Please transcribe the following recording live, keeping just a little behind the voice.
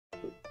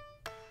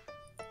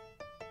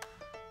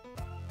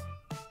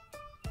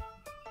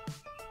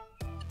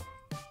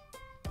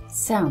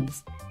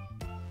Sounds.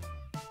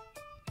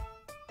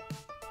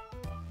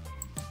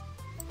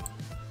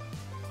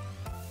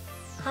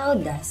 How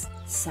does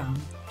sound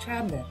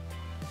travel?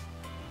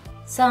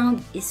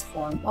 Sound is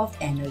form of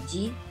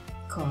energy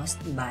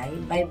caused by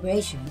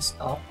vibrations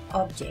of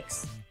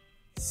objects.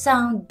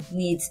 Sound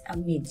needs a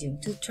medium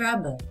to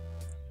travel.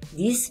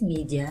 This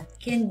media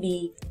can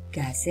be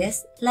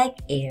gases like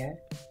air,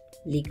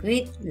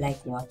 liquid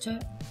like water,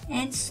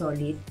 and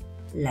solid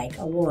like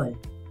a wall.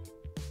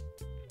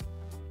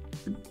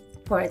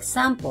 For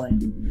example,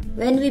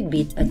 when we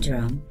beat a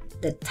drum,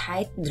 the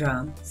tight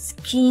drum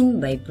skin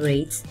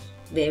vibrates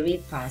very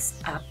fast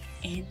up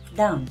and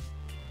down.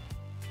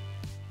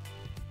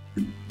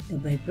 The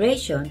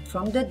vibration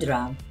from the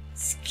drum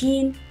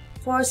skin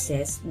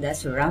forces the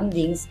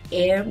surrounding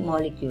air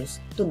molecules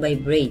to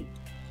vibrate.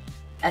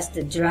 As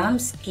the drum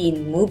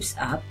skin moves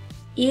up,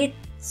 it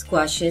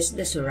squashes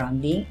the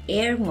surrounding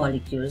air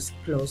molecules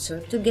closer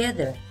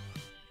together.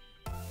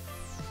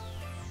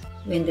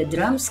 When the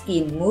drum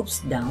skin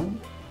moves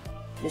down,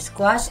 the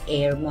squashed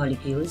air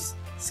molecules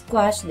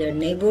squash their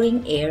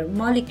neighboring air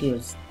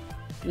molecules,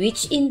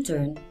 which in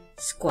turn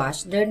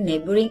squash their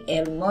neighboring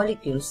air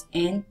molecules,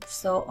 and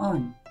so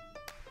on.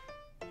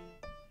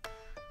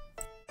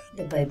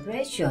 The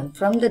vibration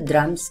from the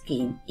drum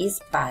skin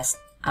is passed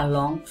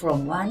along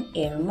from one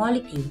air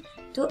molecule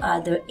to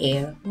other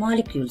air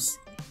molecules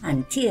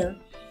until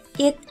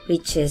it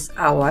reaches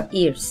our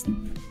ears.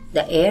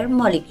 The air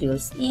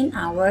molecules in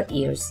our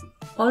ears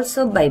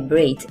also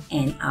vibrate,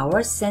 and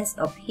our sense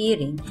of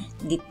hearing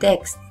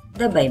detects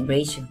the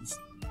vibrations.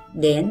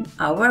 Then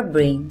our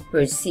brain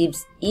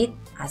perceives it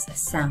as a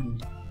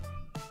sound.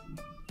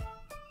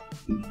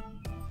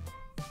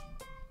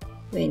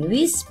 When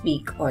we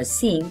speak or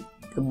sing,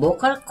 the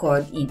vocal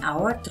cord in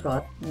our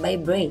throat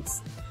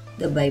vibrates.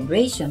 The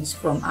vibrations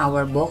from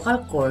our vocal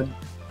cord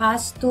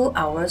pass to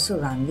our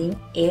surrounding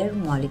air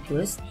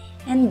molecules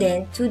and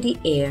then to the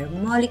air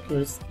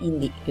molecules in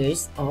the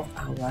ears of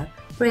our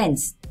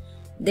friends.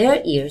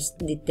 Their ears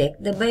detect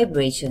the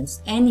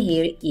vibrations and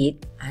hear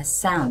it as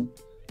sound.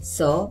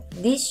 So,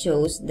 this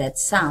shows that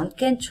sound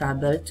can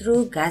travel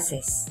through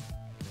gases.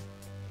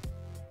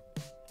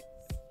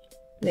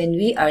 When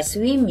we are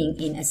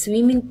swimming in a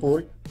swimming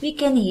pool, we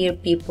can hear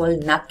people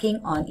knocking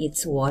on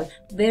its wall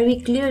very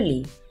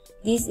clearly.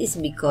 This is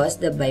because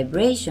the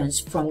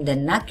vibrations from the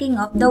knocking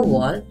of the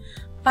wall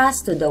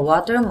pass to the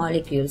water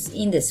molecules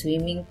in the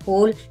swimming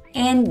pool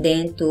and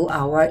then to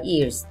our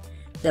ears.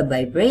 The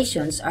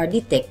vibrations are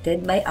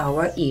detected by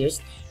our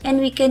ears and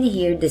we can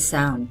hear the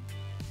sound.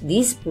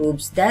 This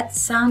proves that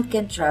sound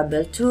can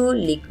travel through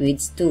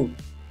liquids too.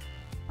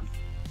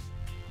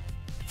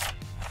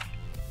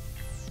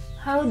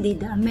 How did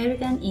the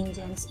American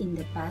Indians in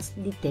the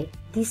past detect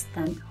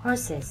distant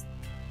horses?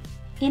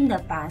 In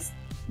the past,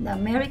 the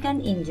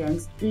American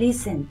Indians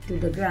listened to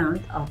the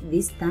ground of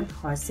distant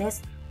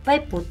horses by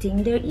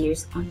putting their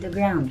ears on the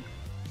ground.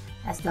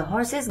 As the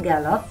horses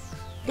gallop,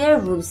 their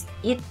hooves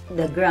hit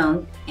the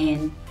ground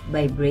and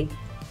vibrate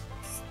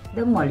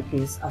the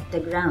molecules of the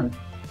ground.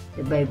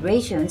 The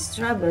vibrations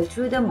travel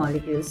through the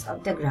molecules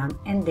of the ground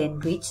and then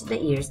reach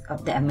the ears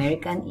of the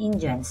American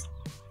Indians.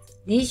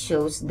 This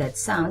shows that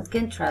sound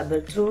can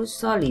travel through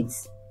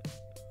solids.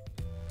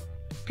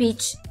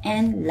 Pitch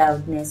and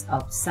loudness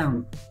of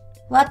sound.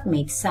 What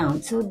makes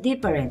sound so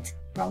different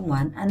from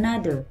one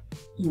another?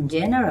 In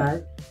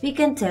general, we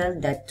can tell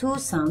that two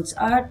sounds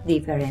are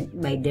different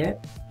by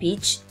their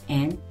pitch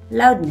and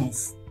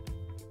loudness.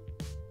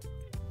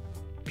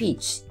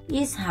 Pitch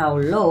is how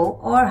low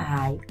or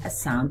high a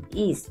sound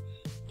is.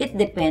 It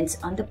depends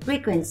on the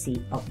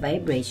frequency of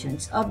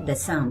vibrations of the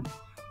sound.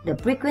 The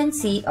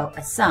frequency of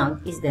a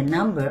sound is the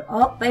number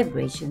of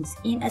vibrations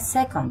in a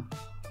second.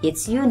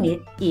 Its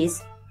unit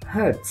is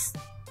hertz.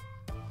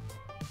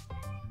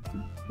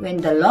 When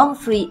the long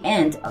free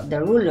end of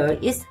the ruler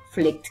is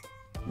flicked,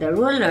 the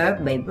ruler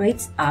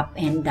vibrates up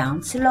and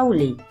down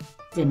slowly.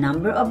 The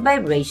number of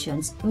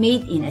vibrations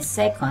made in a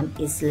second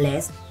is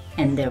less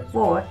and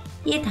therefore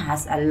it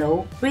has a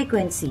low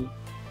frequency.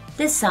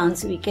 The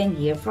sounds we can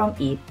hear from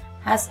it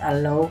has a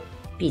low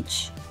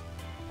pitch.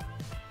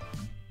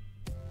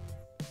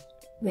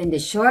 When the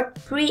short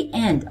free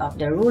end of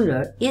the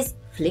ruler is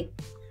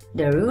flicked,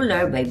 the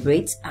ruler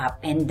vibrates up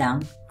and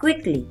down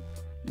quickly.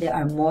 There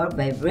are more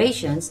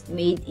vibrations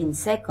made in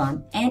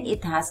second and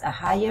it has a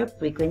higher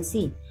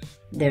frequency.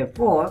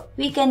 Therefore,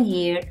 we can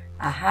hear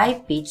a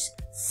high-pitched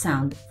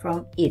sound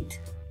from it.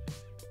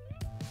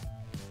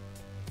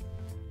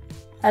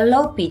 A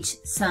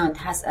low-pitched sound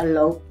has a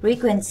low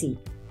frequency.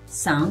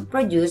 Sound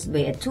produced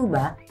by a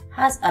tuba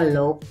has a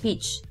low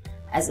pitch.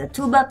 As a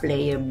tuba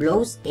player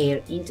blows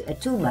air into a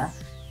tuba,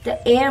 the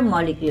air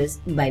molecules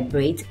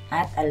vibrate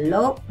at a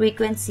low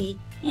frequency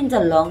in the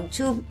long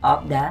tube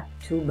of the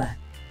tuba.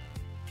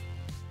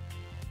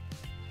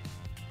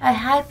 A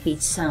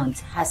high-pitched sound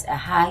has a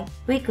high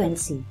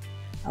frequency.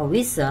 A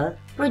whistle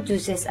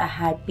produces a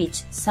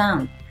high-pitched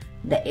sound.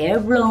 The air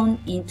blown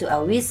into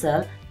a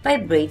whistle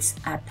vibrates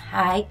at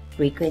high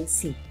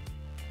frequency.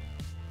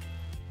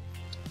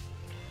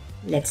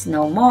 Let's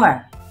know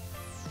more.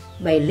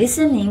 By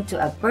listening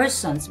to a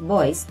person's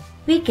voice,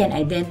 we can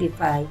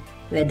identify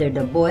whether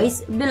the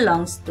voice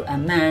belongs to a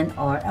man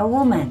or a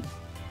woman.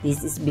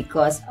 This is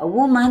because a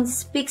woman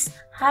speaks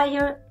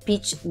higher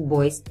pitched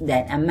voice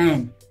than a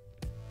man.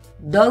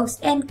 Dogs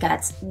and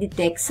cats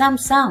detect some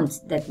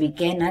sounds that we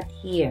cannot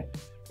hear.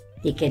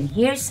 They can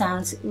hear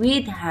sounds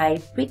with high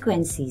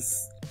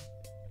frequencies.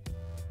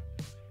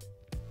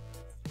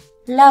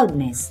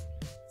 Loudness.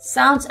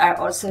 Sounds are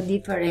also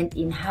different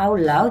in how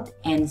loud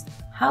and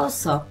how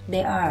soft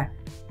they are.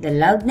 The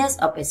loudness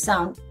of a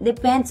sound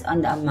depends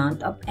on the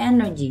amount of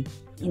energy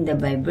in the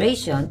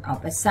vibration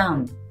of a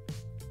sound.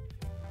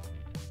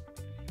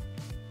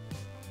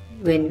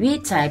 When we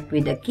type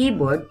with a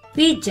keyboard,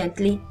 we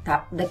gently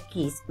tap the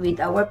keys with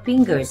our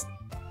fingers.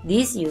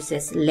 This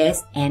uses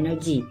less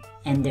energy,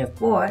 and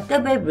therefore the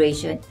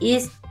vibration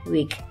is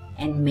weak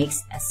and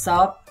makes a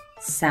soft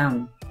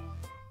sound.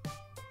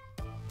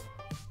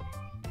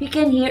 We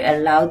can hear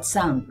a loud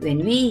sound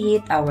when we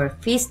hit our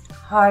fist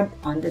hard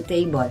on the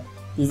table.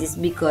 This is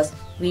because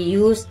we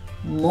use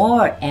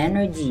more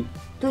energy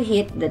to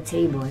hit the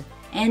table,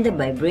 and the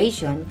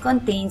vibration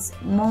contains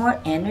more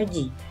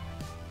energy.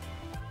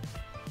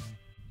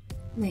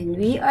 When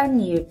we are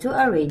near to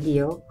a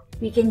radio,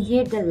 we can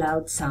hear the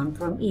loud sound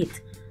from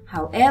it.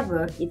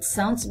 However, its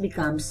sounds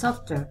become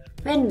softer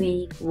when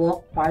we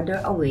walk farther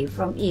away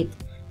from it.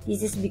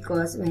 This is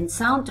because when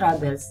sound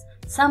travels,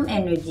 some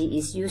energy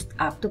is used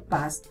up to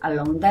pass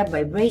along the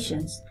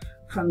vibrations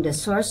from the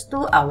source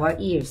to our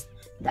ears.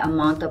 The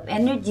amount of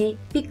energy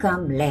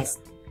becomes less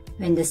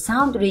when the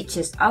sound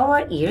reaches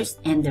our ears,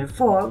 and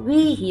therefore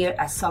we hear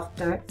a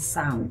softer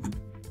sound.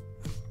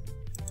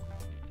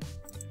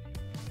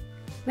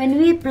 When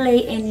we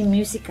play any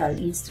musical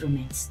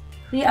instruments,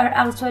 we are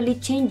actually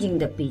changing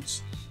the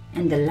pitch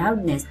and the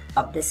loudness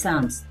of the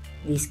sounds.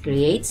 This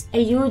creates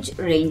a huge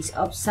range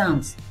of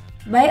sounds.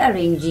 By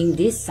arranging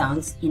these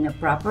sounds in a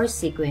proper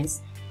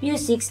sequence,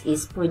 music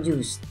is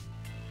produced.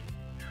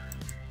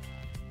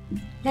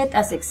 Let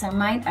us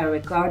examine a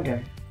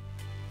recorder.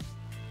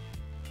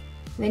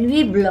 When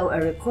we blow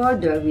a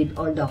recorder with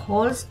all the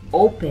holes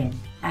open,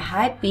 a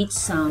high-pitched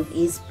sound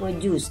is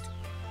produced.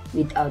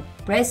 Without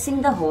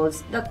pressing the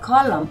holes, the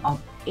column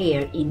of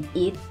air in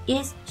it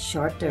is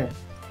shorter.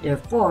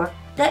 Therefore,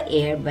 the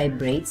air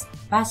vibrates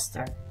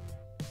faster.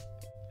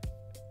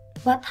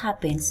 What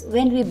happens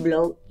when we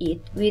blow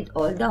it with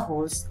all the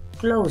holes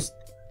closed?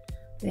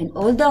 When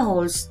all the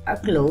holes are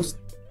closed,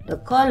 the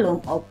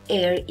column of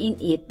air in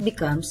it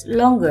becomes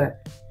longer.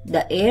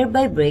 The air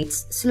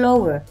vibrates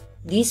slower.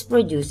 This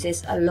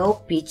produces a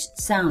low-pitched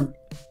sound.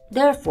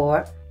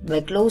 Therefore,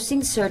 by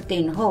closing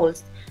certain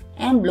holes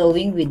and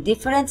blowing with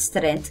different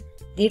strength,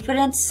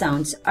 different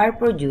sounds are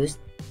produced,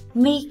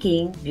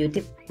 making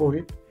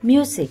beautiful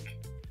music.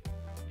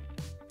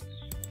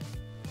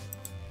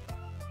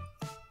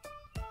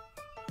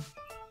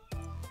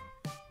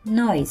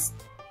 Noise.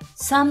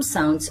 Some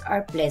sounds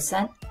are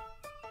pleasant,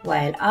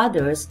 while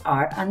others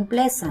are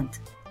unpleasant.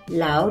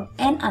 Loud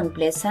and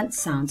unpleasant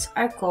sounds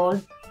are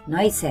called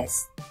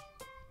noises.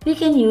 We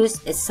can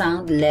use a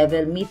sound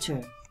level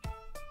meter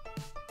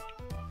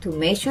to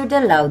measure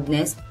the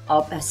loudness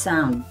of a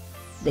sound.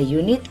 The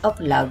unit of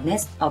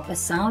loudness of a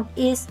sound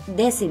is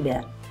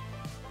decibel.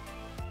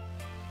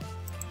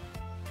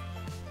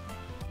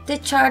 The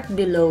chart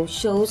below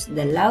shows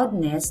the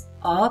loudness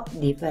of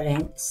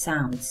different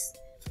sounds.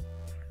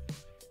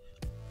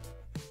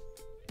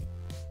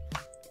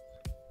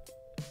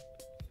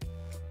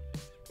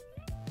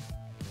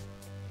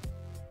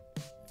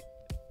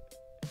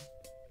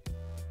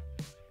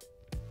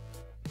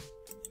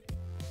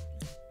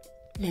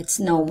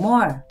 Let's know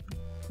more.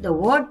 The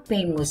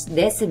world-famous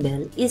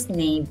decibel is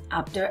named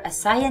after a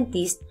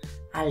scientist,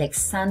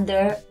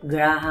 Alexander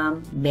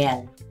Graham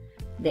Bell,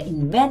 the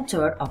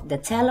inventor of the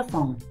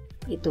telephone.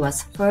 It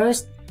was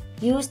first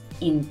used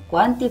in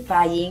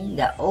quantifying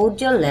the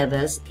audio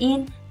levels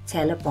in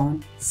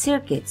telephone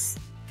circuits.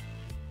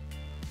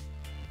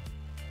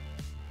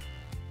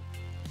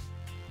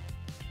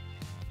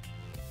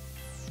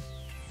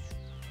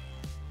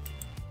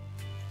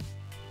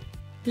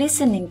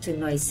 Listening to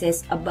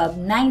noises above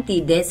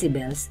 90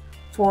 decibels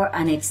for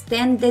an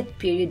extended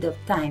period of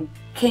time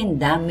can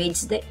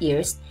damage the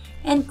ears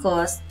and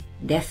cause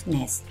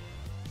deafness.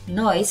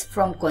 Noise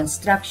from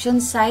construction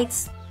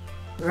sites,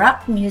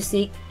 rock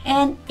music,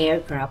 and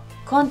aircraft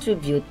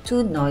contribute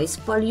to noise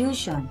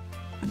pollution.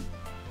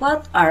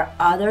 What are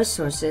other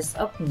sources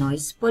of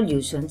noise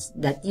pollution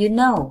that you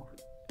know?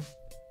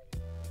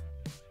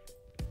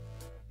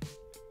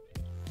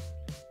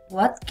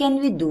 What can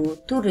we do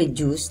to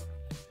reduce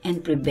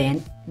and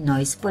prevent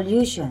noise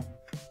pollution?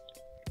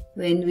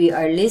 When we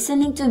are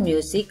listening to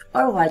music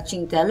or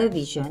watching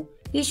television,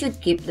 we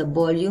should keep the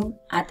volume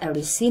at a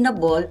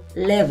reasonable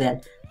level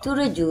to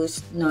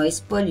reduce noise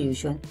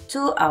pollution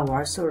to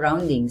our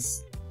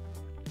surroundings.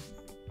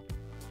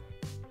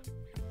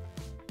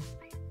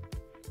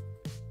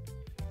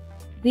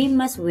 We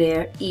must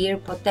wear ear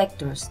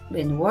protectors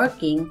when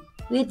working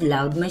with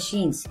loud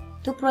machines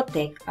to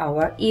protect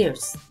our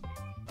ears.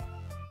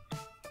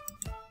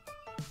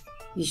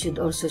 We should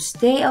also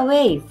stay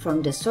away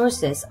from the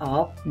sources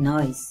of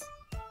noise.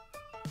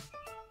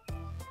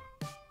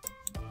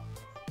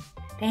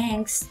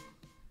 Thanks.